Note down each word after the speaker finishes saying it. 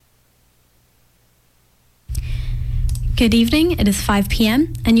Good evening, it is 5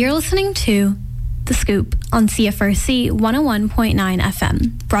 p.m. and you're listening to The Scoop on CFRC 101.9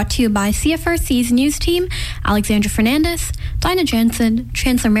 FM, brought to you by CFRC's news team, Alexandra Fernandez, Dinah Jansen,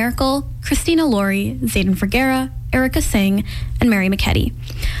 Chancellor Miracle, Christina Laurie, Zayden Vergara, Erica Singh, and Mary McKetty.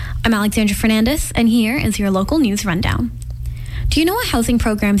 I'm Alexandra Fernandez, and here is your local news rundown. Do you know what housing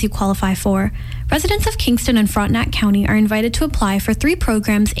programs you qualify for? Residents of Kingston and Frontenac County are invited to apply for 3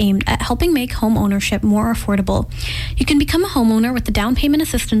 programs aimed at helping make home ownership more affordable. You can become a homeowner with the down payment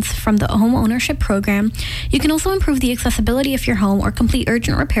assistance from the Home Ownership Program. You can also improve the accessibility of your home or complete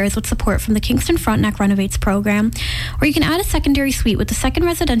urgent repairs with support from the Kingston Frontenac Renovates Program. Or you can add a secondary suite with the Second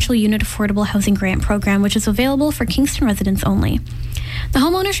Residential Unit Affordable Housing Grant Program, which is available for Kingston residents only. The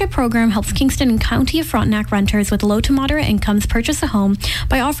Home Ownership Program helps Kingston and County of Frontenac renters with low to moderate incomes purchase a home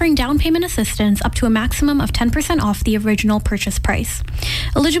by offering down payment assistance up to a maximum of 10% off the original purchase price.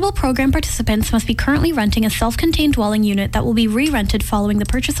 Eligible program participants must be currently renting a self-contained dwelling unit that will be re-rented following the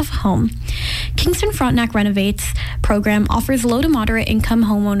purchase of a home. Kingston Frontenac Renovates program offers low to moderate income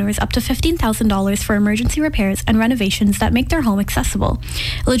homeowners up to $15,000 for emergency repairs and renovations that make their home accessible.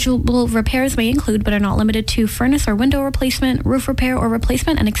 Eligible repairs may include but are not limited to furnace or window replacement, roof repair or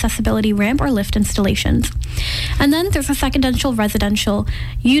replacement, and accessibility ramp or lift installations. And then there's a Second Residential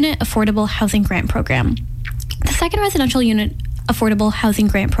Unit Affordable Housing Grant Program. The Second Residential Unit Affordable Housing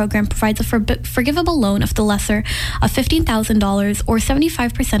Grant Program provides a forgivable loan of the lesser of $15,000 or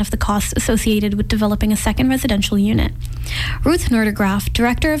 75% of the costs associated with developing a second residential unit. Ruth Nordergraaf,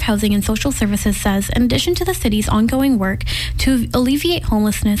 Director of Housing and Social Services, says, in addition to the city's ongoing work to alleviate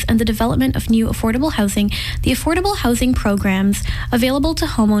homelessness and the development of new affordable housing, the affordable housing programs available to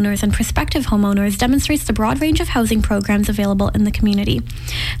homeowners and prospective homeowners demonstrates the broad range of housing programs available in the community.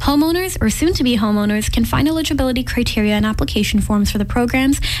 Homeowners, or soon-to-be homeowners, can find eligibility criteria and application forms for the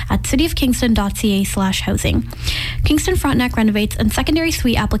programs at cityofkingston.ca/housing. Kingston Frontenac Renovates and secondary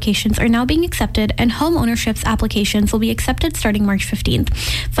suite applications are now being accepted, and home ownership's applications will be accepted starting March 15th.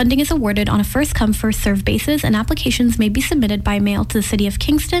 Funding is awarded on a first-come, first-served basis, and applications may be submitted by mail to the City of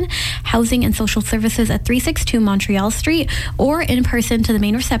Kingston, Housing and Social Services at 362 Montreal Street, or in person to the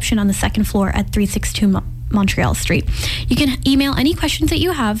main reception on the second floor at 362 Montreal Street. You can email any questions that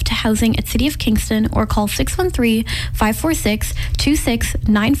you have to housing at City of Kingston or call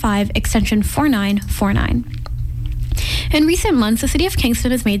 613-546-2695 extension 4949. In recent months, the City of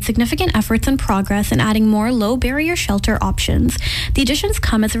Kingston has made significant efforts and progress in adding more low-barrier shelter options. The additions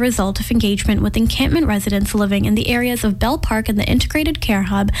come as a result of engagement with encampment residents living in the areas of Bell Park and the Integrated Care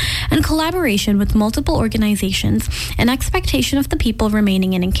Hub, and collaboration with multiple organizations, and expectation of the people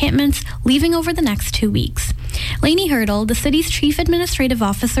remaining in encampments leaving over the next 2 weeks. Lainey Hurdle, the city's chief administrative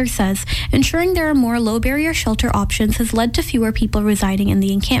officer, says ensuring there are more low-barrier shelter options has led to fewer people residing in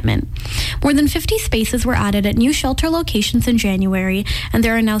the encampment. More than 50 spaces were added at new shelter locations in January, and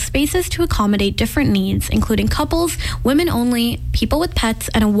there are now spaces to accommodate different needs, including couples, women only, people with pets,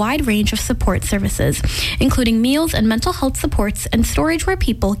 and a wide range of support services, including meals and mental health supports and storage where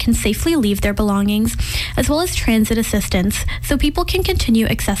people can safely leave their belongings, as well as transit assistance so people can continue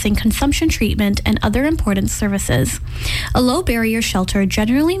accessing consumption treatment and other important services. A low-barrier shelter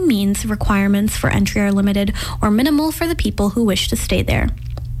generally means requirements for entry are limited or minimal for the people who wish to stay there.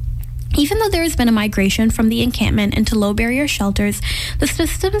 Even though there has been a migration from the encampment into low-barrier shelters, the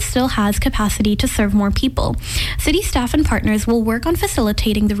system still has capacity to serve more people. City staff and partners will work on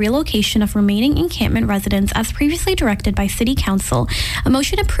facilitating the relocation of remaining encampment residents as previously directed by City Council, a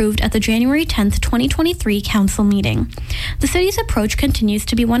motion approved at the January 10th, 2023 Council meeting. The city's approach continues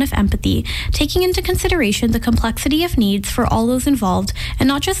to be one of empathy, taking into consideration the complexity of needs for all those involved, and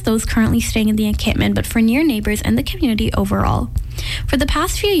not just those currently staying in the encampment, but for near neighbors and the community overall. For the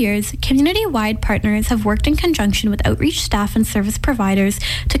past few years, community-wide partners have worked in conjunction with outreach staff and service providers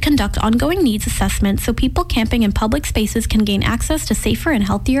to conduct ongoing needs assessments so people camping in public spaces can gain access to safer and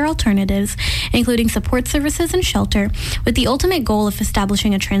healthier alternatives, including support services and shelter, with the ultimate goal of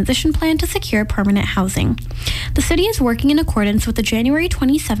establishing a transition plan to secure permanent housing. The city is working in accordance with the January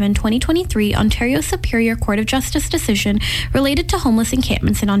 27, 2023 Ontario Superior Court of Justice decision related to homeless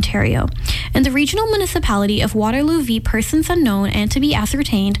encampments in Ontario. In the regional municipality of Waterloo v. Persons Unknown and to be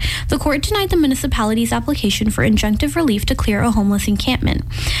ascertained, the court denied the municipality's application for injunctive relief to clear a homeless encampment.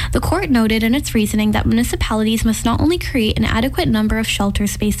 The court noted in its reasoning that municipalities must not only create an adequate number of shelter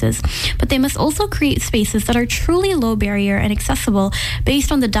spaces, but they must also create spaces that are truly low barrier and accessible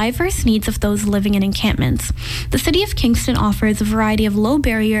based on the diverse needs of those living in encampments. The City of Kingston offers a variety of low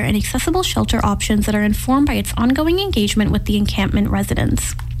barrier and accessible shelter options that are informed by its ongoing engagement with the encampment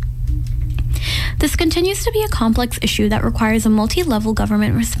residents. This continues to be a complex issue that requires a multi-level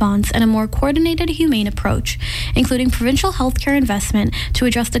government response and a more coordinated, humane approach, including provincial healthcare investment to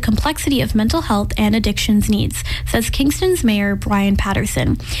address the complexity of mental health and addictions needs, says Kingston's Mayor Brian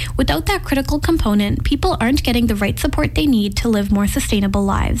Patterson. Without that critical component, people aren't getting the right support they need to live more sustainable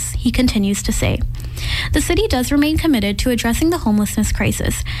lives, he continues to say. The city does remain committed to addressing the homelessness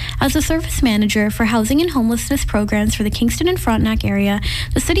crisis. As the service manager for housing and homelessness programs for the Kingston and Frontenac area,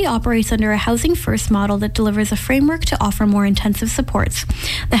 the city operates under a Housing First model that delivers a framework to offer more intensive supports.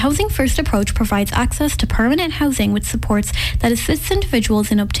 The Housing First approach provides access to permanent housing with supports that assists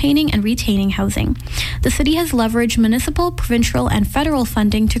individuals in obtaining and retaining housing. The city has leveraged municipal, provincial, and federal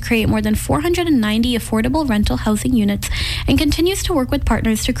funding to create more than 490 affordable rental housing units and continues to work with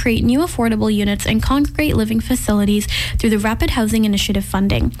partners to create new affordable units and congregate living facilities through the Rapid Housing Initiative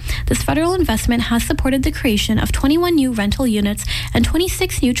funding. This federal investment has supported the creation of 21 new rental units and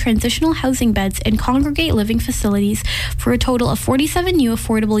 26 new transitional housing beds in congregate living facilities for a total of 47 new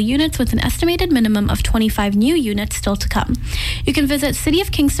affordable units with an estimated minimum of 25 new units still to come. You can visit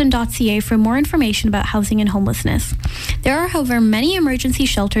cityofkingston.ca for more information about housing and homelessness. There are, however, many emergency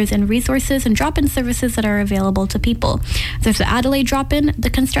shelters and resources and drop-in services that are available to people. There's the Adelaide Drop-In, the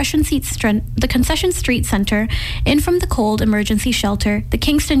Concession Street Centre, In From the Cold Emergency Shelter, the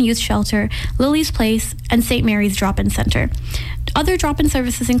Kingston Youth Shelter, Lily's Place, and St. Mary's Drop-In Centre. Other drop-in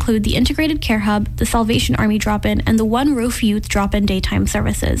services include the Integrated Care Hub, the Salvation Army Drop-In, and the One Roof Youth Drop-In daytime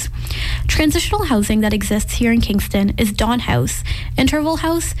services. Transitional housing that exists here in Kingston is Dawn House, Interval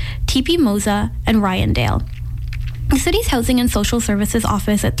House, TP Moza, and Ryandale. The city's Housing and Social Services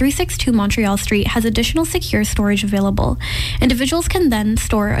office at 362 Montreal Street has additional secure storage available. Individuals can then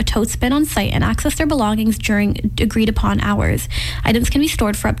store a tote bin on site and access their belongings during agreed-upon hours. Items can be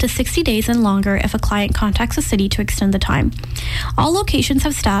stored for up to 60 days and longer if a client contacts the city to extend the time. All locations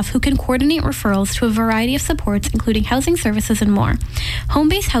have staff who can coordinate referrals to a variety of supports, including housing services and more.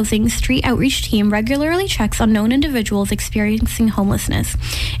 Home-based housing street outreach team regularly checks on known individuals experiencing homelessness.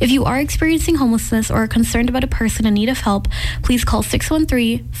 If you are experiencing homelessness or are concerned about a person in need of help, please call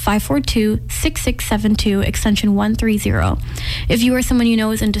 613-542-6672 extension 130. If you or someone you know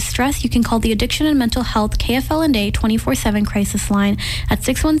is in distress, you can call the Addiction and Mental Health KFL&A 24/7 crisis line at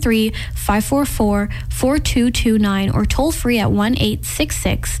 613-544-4229 or toll free at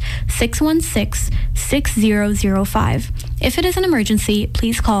 1-866-616-6005. If it is an emergency,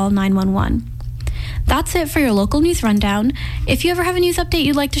 please call 911. That's it for your local news rundown. If you ever have a news update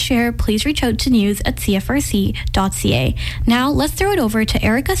you'd like to share, please reach out to news@cfrc.ca. Now, let's throw it over to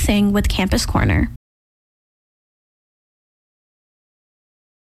Erica Singh with Campus Corner.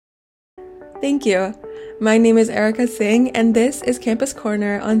 Thank you. My name is Erica Singh, and this is Campus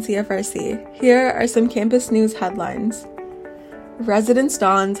Corner on CFRC. Here are some campus news headlines. Residence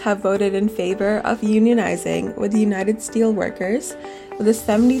Dons have voted in favor of unionizing with United Steelworkers with a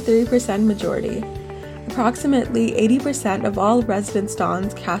 73% majority. Approximately 80% of all residence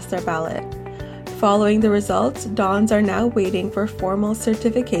Dons cast their ballot. Following the results, Dons are now waiting for formal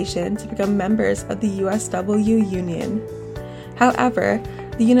certification to become members of the USW union. However,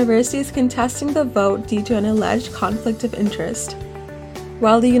 the university is contesting the vote due to an alleged conflict of interest.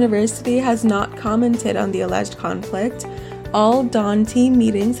 While the university has not commented on the alleged conflict, all Don team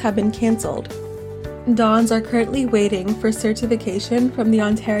meetings have been cancelled. Dons are currently waiting for certification from the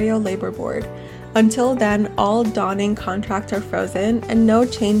Ontario Labour Board. Until then, all donning contracts are frozen and no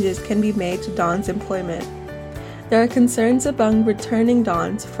changes can be made to Dons' employment. There are concerns among returning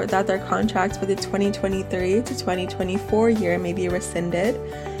Dons that their contracts for the 2023 to 2024 year may be rescinded,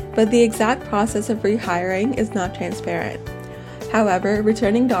 but the exact process of rehiring is not transparent. However,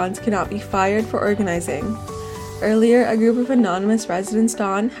 returning Dons cannot be fired for organizing. Earlier, a group of anonymous residents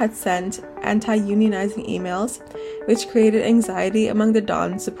Don had sent anti-unionizing emails, which created anxiety among the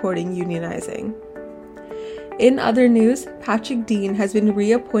Dons supporting unionizing. In other news, Patrick Dean has been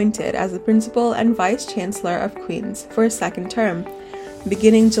reappointed as the Principal and Vice Chancellor of Queen's for a second term,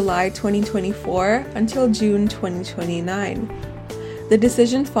 beginning July 2024 until June 2029. The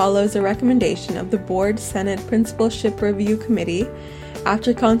decision follows a recommendation of the Board Senate Principalship Review Committee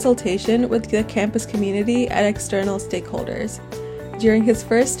after consultation with the campus community and external stakeholders. During his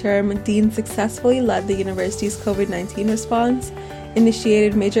first term, Dean successfully led the university's COVID-19 response,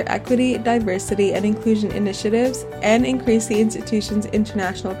 initiated major equity, diversity, and inclusion initiatives, and increased the institution's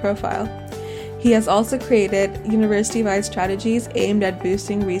international profile. He has also created university-wide strategies aimed at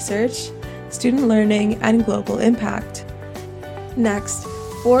boosting research, student learning, and global impact. Next,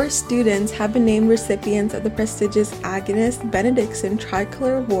 4 students have been named recipients of the prestigious Agnes Benedictson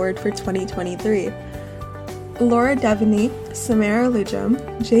Tricolor Award for 2023. Laura Devaney, Samara Lujum,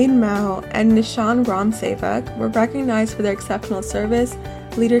 Jane Mao, and Nishan Ramsevak were recognized for their exceptional service,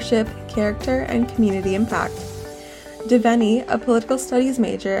 leadership, character, and community impact. Devaney, a political studies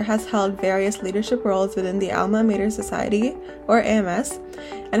major, has held various leadership roles within the Alma Mater Society, or AMS,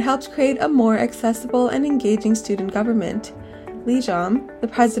 and helped create a more accessible and engaging student government. Lijam, the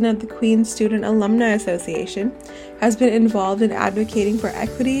president of the Queen's Student Alumni Association, has been involved in advocating for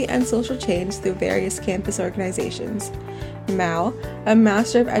equity and social change through various campus organizations. Mao, a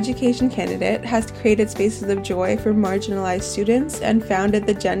Master of Education candidate, has created spaces of joy for marginalized students and founded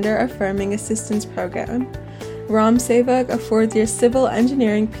the Gender Affirming Assistance Program. Ram Sevak, a fourth-year civil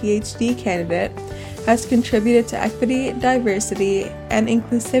engineering PhD candidate, has contributed to equity, diversity, and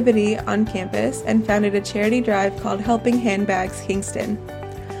inclusivity on campus and founded a charity drive called Helping Handbags Kingston.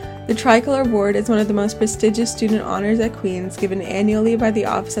 The Tricolor Award is one of the most prestigious student honors at Queen's, given annually by the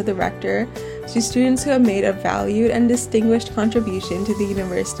Office of the Rector to students who have made a valued and distinguished contribution to the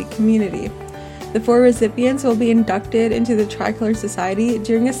university community. The 4 recipients will be inducted into the Tricolor Society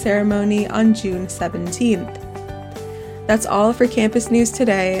during a ceremony on June 17th. That's all for campus news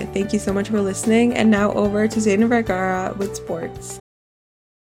today. Thank you so much for listening, and now over to Zaina Vergara with sports.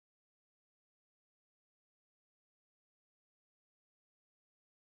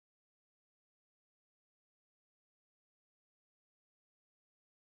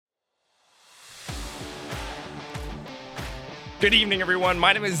 Good evening, everyone.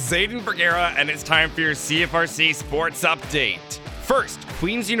 My name is Zayden Vergara, and it's time for your CFRC Sports Update. First,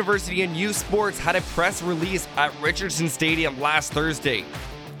 Queen's University and U Sports had a press release at Richardson Stadium last Thursday.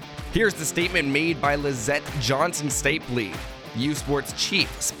 Here's the statement made by Lizette Johnson-Stapley, U Sports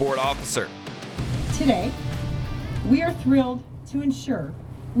Chief Sport Officer. Today, we are thrilled to ensure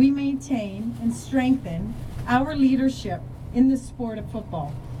we maintain and strengthen our leadership in the sport of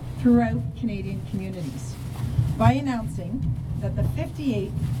football throughout Canadian communities by announcing that the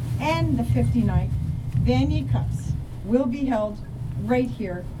 58th and the 59th Vanier Cups will be held right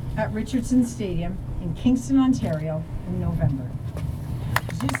here at Richardson Stadium in Kingston, Ontario in November.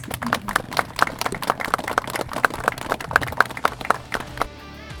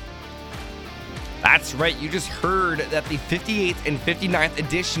 That's right, you just heard that the 58th and 59th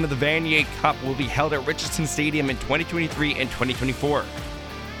edition of the Vanier Cup will be held at Richardson Stadium in 2023 and 2024.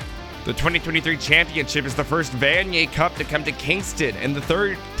 The 2023 championship is the first Vanier Cup to come to Kingston and the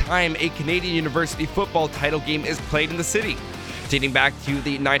third time a Canadian university football title game is played in the city. Dating back to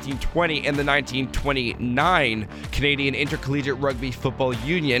the 1920 and the 1929 Canadian Intercollegiate Rugby Football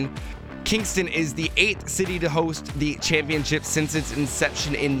Union, Kingston is the 8th city to host the championship since its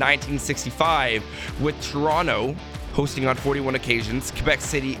inception in 1965, with Toronto hosting on 41 occasions, Quebec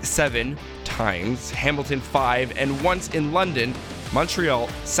City 7 times, Hamilton 5, and once in London, Montreal,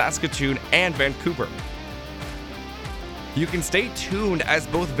 Saskatoon, and Vancouver. You can stay tuned as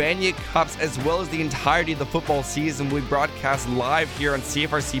both Vanier Cups as well as the entirety of the football season will be broadcast live here on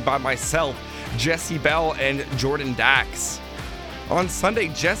CFRC by myself, Jesse Bell, and Jordan Dax. On Sunday,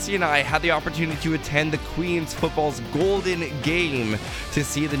 Jesse and I had the opportunity to attend the Queen's Football's Golden Game to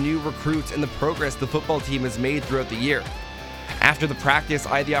see the new recruits and the progress the football team has made throughout the year. After the practice,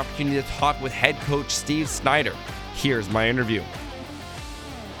 I had the opportunity to talk with head coach Steve Snyder. Here's my interview.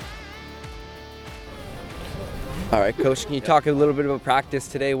 All right, Coach, can you talk a little bit about practice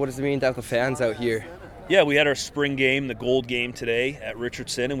today? What does it mean to have the fans out here? Yeah, we had our spring game, the Gold Game today at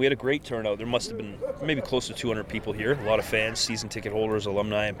Richardson, and we had a great turnout. There must have been maybe close to 200 people here. A lot of fans, season ticket holders,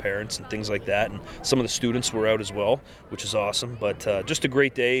 alumni, and parents, and things like that. And some of the students were out as well, which is awesome. But just a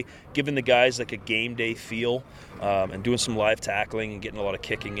great day, giving the guys like a game day feel, and doing some live tackling and getting a lot of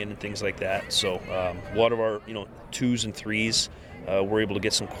kicking in and things like that. So a lot of our 2s and 3s were able to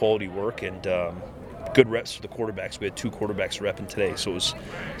get some quality work and good reps for the quarterbacks. We had 2 quarterbacks repping today, so it was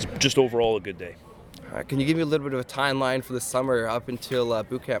just overall a good day. Can you give me a little bit of a timeline for the summer up until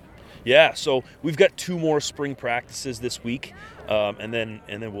boot camp? Yeah, so we've got 2 more spring practices this week, and then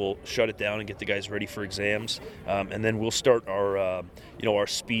we'll shut it down and get the guys ready for exams, and then we'll start our our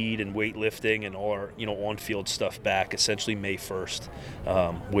speed and weightlifting and all our on-field stuff back essentially May 1st,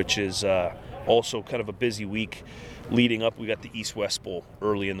 which is also kind of a busy week. Leading up, we got the East-West Bowl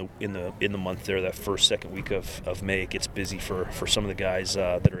early in the month there. That second week of May, it gets busy for some of the guys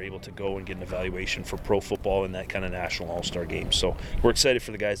that are able to go and get an evaluation for pro football in that kind of national all-star game. So we're excited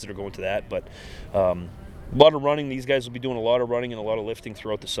for the guys that are going to that. But a lot of running. These guys will be doing a lot of running and a lot of lifting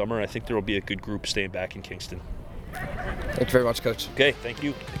throughout the summer. And I think there will be a good group staying back in Kingston. Thank you very much, Coach. Okay, thank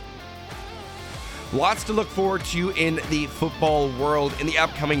you. Lots to look forward to in the football world in the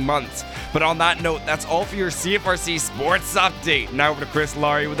upcoming months. But on that note, that's all for your CFRC Sports Update. Now over to Chris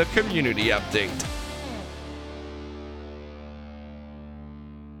Laurie with a community update.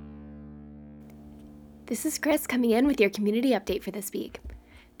 This is Chris coming in with your community update for this week.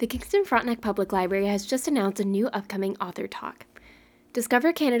 The Kingston Frontenac Public Library has just announced a new upcoming author talk.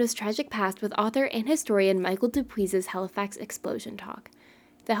 Discover Canada's tragic past with author and historian Michael Dupuis's Halifax Explosion talk.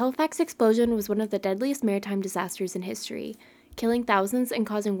 The Halifax explosion was one of the deadliest maritime disasters in history, killing thousands and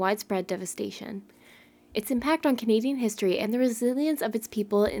causing widespread devastation. Its impact on Canadian history and the resilience of its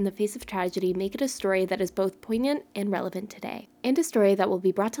people in the face of tragedy make it a story that is both poignant and relevant today, and a story that will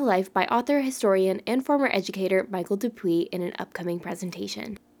be brought to life by author, historian, and former educator Michael Dupuis in an upcoming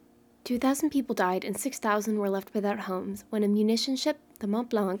presentation. 2,000 people died and 6,000 were left without homes when a munition ship, the Mont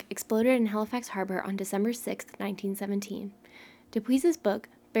Blanc, exploded in Halifax Harbour on December 6, 1917. Dupuis's book,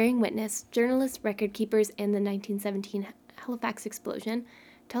 Bearing Witness, Journalists, Record Keepers, and the 1917 Halifax Explosion,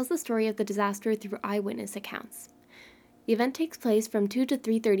 tells the story of the disaster through eyewitness accounts. The event takes place from 2 to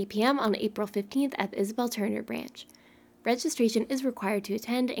 3:30 p.m. on April 15th at the Isabel Turner branch. Registration is required to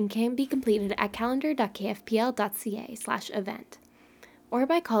attend and can be completed at calendar.kfpl.ca/event or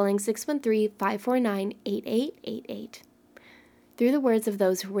by calling 613-549-8888. Through the words of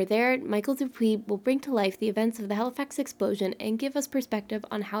those who were there, Michael Dupuis will bring to life the events of the Halifax explosion and give us perspective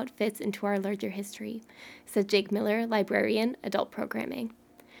on how it fits into our larger history, said Jake Miller, librarian, adult programming.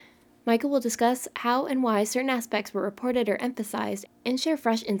 Michael will discuss how and why certain aspects were reported or emphasized and share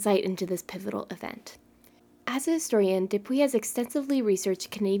fresh insight into this pivotal event. As a historian, Dupuis has extensively researched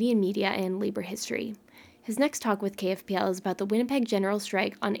Canadian media and labor history. His next talk with KFPL is about the Winnipeg General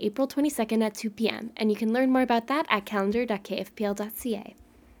Strike on April 22nd at 2 p.m., and you can learn more about that at calendar.kfpl.ca.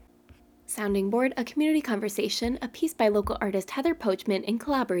 Sounding Board, a community conversation, a piece by local artist Heather Poachman in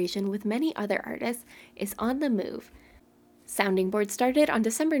collaboration with many other artists, is on the move. Sounding Board started on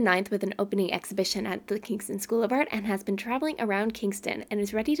December 9th with an opening exhibition at the Kingston School of Art and has been traveling around Kingston and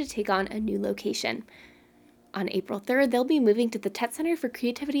is ready to take on a new location. On April 3rd, they'll be moving to the Tet Center for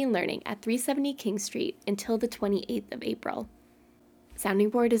Creativity and Learning at 370 King Street until the 28th of April. Sounding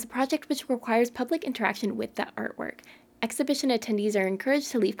Board is a project which requires public interaction with the artwork. Exhibition attendees are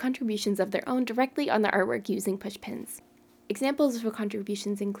encouraged to leave contributions of their own directly on the artwork using pushpins. Examples of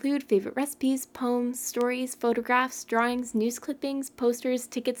contributions include favorite recipes, poems, stories, photographs, drawings, news clippings, posters,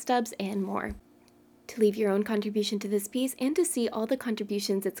 ticket stubs, and more. To leave your own contribution to this piece and to see all the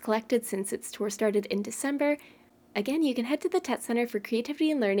contributions it's collected since its tour started in December, again, you can head to the Tet Center for Creativity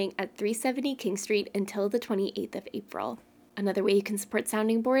and Learning at 370 King Street until the 28th of April. Another way you can support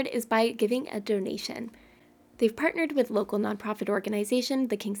Sounding Board is by giving a donation. They've partnered with local nonprofit organization,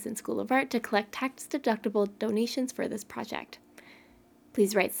 the Kingston School of Art, to collect tax-deductible donations for this project.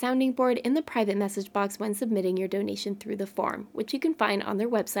 Please write Sounding Board in the private message box when submitting your donation through the form, which you can find on their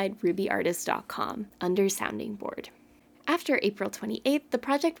website, rubyartist.com, under Sounding Board. After April 28th, the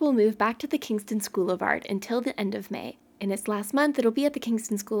project will move back to the Kingston School of Art until the end of May. In its last month, it'll be at the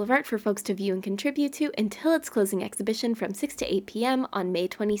Kingston School of Art for folks to view and contribute to until its closing exhibition from 6 to 8 p.m. on May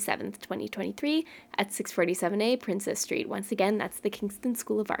 27th, 2023 at 647A Princess Street. Once again, that's the Kingston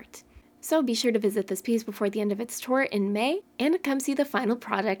School of Art. So be sure to visit this piece before the end of its tour in May and come see the final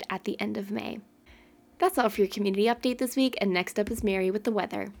product at the end of May. That's all for your community update this week, and next up is Mary with the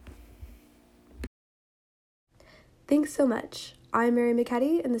weather. Thanks so much. I'm Mary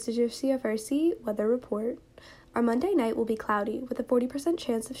McKetty, and this is your CFRC Weather Report. Our Monday night will be cloudy, with a 40%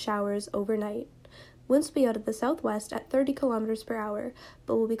 chance of showers overnight. Winds will be out of the southwest at 30 kilometers per hour,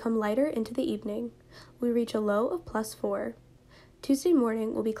 but will become lighter into the evening. We reach a low of +4. Tuesday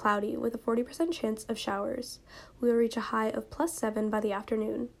morning will be cloudy, with a 40% chance of showers. We will reach a high of +7 by the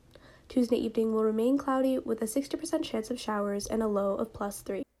afternoon. Tuesday evening will remain cloudy, with a 60% chance of showers and a low of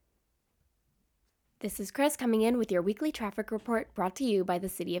 +3. This is Chris coming in with your weekly traffic report brought to you by the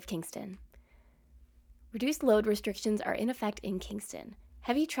City of Kingston. Reduced load restrictions are in effect in Kingston.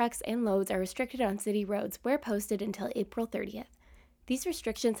 Heavy trucks and loads are restricted on city roads where posted until April 30th. These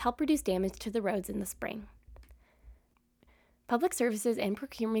restrictions help reduce damage to the roads in the spring. Public Services and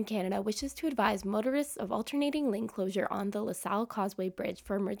Procurement Canada wishes to advise motorists of alternating lane closure on the LaSalle Causeway Bridge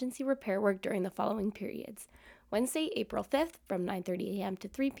for emergency repair work during the following periods: Wednesday, April 5th from 9:30 a.m. to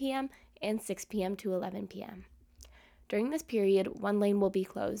 3 p.m. and 6 p.m. to 11 p.m. During this period, one lane will be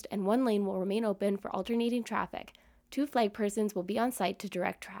closed and one lane will remain open for alternating traffic. 2 flag persons will be on site to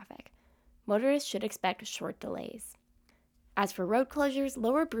direct traffic. Motorists should expect short delays. As for road closures,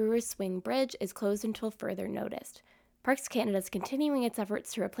 Lower Brewers Swing Bridge is closed until further notice. Parks Canada is continuing its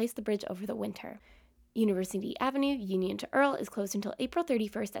efforts to replace the bridge over the winter. University Avenue, Union to Earl, is closed until April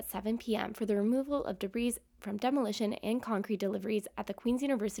 31st at 7 p.m. for the removal of debris from demolition and concrete deliveries at the Queen's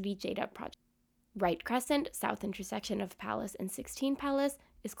University JDUP project. Wright Crescent, south intersection of Palace and 16 Palace,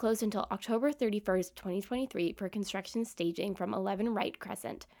 is closed until October 31st, 2023 for construction staging from 11 Wright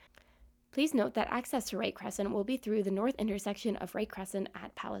Crescent. Please note that access to Wright Crescent will be through the north intersection of Wright Crescent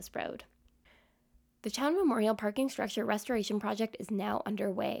at Palace Road. The Chown Memorial Parking Structure Restoration Project is now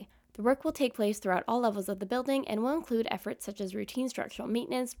underway. The work will take place throughout all levels of the building and will include efforts such as routine structural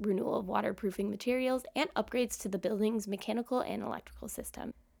maintenance, renewal of waterproofing materials, and upgrades to the building's mechanical and electrical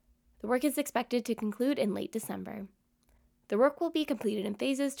system. The work is expected to conclude in late December. The work will be completed in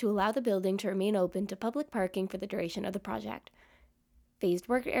phases to allow the building to remain open to public parking for the duration of the project. Phased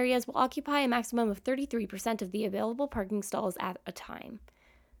work areas will occupy a maximum of 33% of the available parking stalls at a time.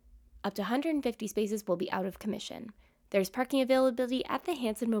 Up to 150 spaces will be out of commission. There's parking availability at the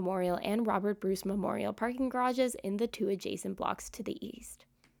Hanson Memorial and Robert Bruce Memorial parking garages in the 2 adjacent blocks to the east.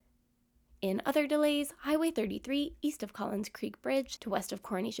 In other delays, Highway 33, east of Collins Creek Bridge to west of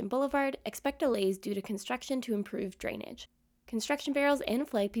Coronation Boulevard, expect delays due to construction to improve drainage. Construction barrels and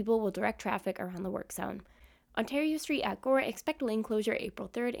flag people will direct traffic around the work zone. Ontario Street at Gore, expect lane closure April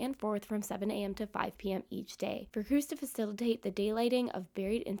 3rd and 4th from 7 a.m. to 5 p.m. each day for crews to facilitate the daylighting of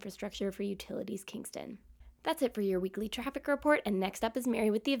buried infrastructure for Utilities Kingston. That's it for your weekly traffic report, and next up is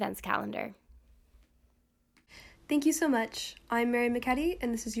Mary with the events calendar. Thank you so much. I'm Mary McKetty,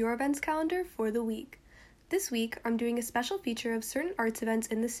 and this is your events calendar for the week. This week, I'm doing a special feature of certain arts events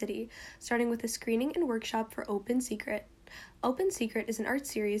in the city, starting with a screening and workshop for Open Secret. Open Secret is an art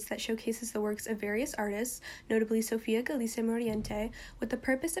series that showcases the works of various artists, notably Sofia Galicia Moriente, with the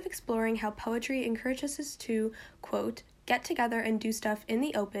purpose of exploring how poetry encourages us to, quote, get together and do stuff in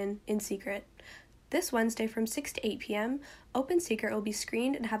the open, in secret. This Wednesday from 6 to 8 p.m., Open Secret will be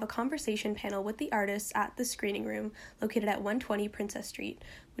screened and have a conversation panel with the artists at the Screening Room, located at 120 Princess Street,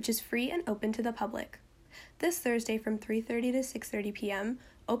 which is free and open to the public. This Thursday from 3:30 to 6:30 p.m.,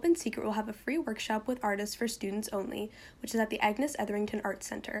 Open Secret will have a free workshop with artists for students only, which is at the Agnes Etherington Arts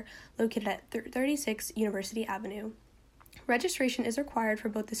Center, located at 36 University Avenue. Registration is required for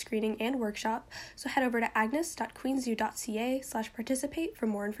both the screening and workshop, so head over to agnes.queensu.ca/participate for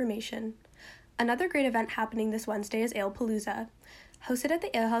more information. Another great event happening this Wednesday is Alepalooza. Hosted at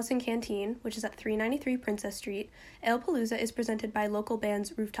the Ale House and Canteen, which is at 393 Princess Street, Alepalooza is presented by local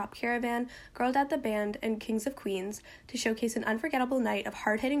bands Rooftop Caravan, Girl Dad the Band, and Kings of Queens to showcase an unforgettable night of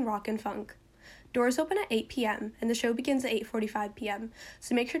hard-hitting rock and funk. Doors open at 8 p.m., and the show begins at 8:45 p.m.,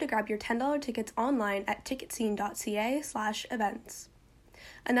 so make sure to grab your $10 tickets online at ticketscene.ca/events.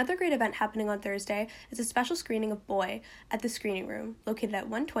 Another great event happening on Thursday is a special screening of Boy at the Screening Room, located at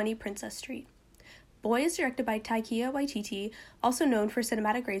 120 Princess Street. Boy is directed by Taika Waititi, also known for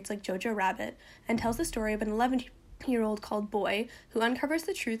cinematic greats like Jojo Rabbit, and tells the story of an 11-year-old called Boy who uncovers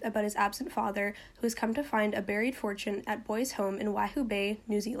the truth about his absent father, who has come to find a buried fortune at Boy's home in Waihu Bay,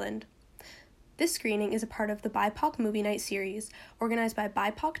 New Zealand. This screening is a part of the BIPOC Movie Night series, organized by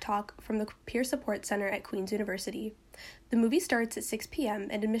BIPOC Talk from the Peer Support Center at Queen's University. The movie starts at 6 p.m.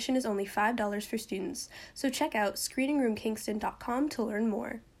 and admission is only $5 for students, so check out screeningroomkingston.com to learn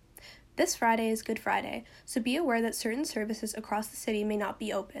more. This Friday is Good Friday, so be aware that certain services across the city may not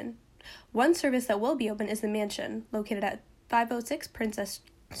be open. One service that will be open is the Mansion, located at 506 Princess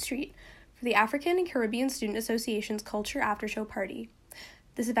Street, for the African and Caribbean Student Association's Culture Aftershow Party.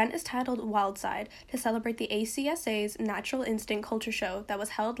 This event is titled Wildside to celebrate the ACSA's Natural Instinct Culture Show that was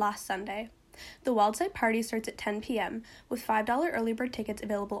held last Sunday. The Wildside Party starts at 10 p.m., with $5 early bird tickets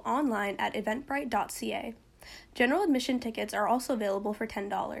available online at eventbrite.ca. General admission tickets are also available for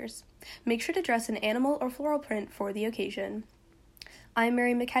 $10. Make sure to dress in animal or floral print for the occasion. I'm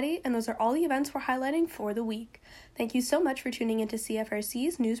Mary McKetty, and those are all the events we're highlighting for the week. Thank you so much for tuning into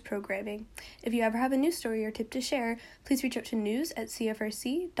CFRC's news programming. If you ever have a news story or tip to share, please reach out to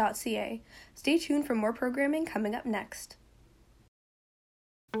news@cfrc.ca. Stay tuned for more programming coming up next.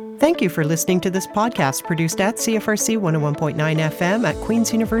 Thank you for listening to this podcast produced at CFRC 101.9 FM at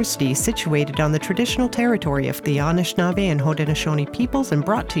Queen's University, situated on the traditional territory of the Anishinaabe and Haudenosaunee peoples and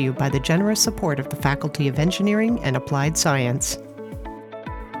brought to you by the generous support of the Faculty of Engineering and Applied Science.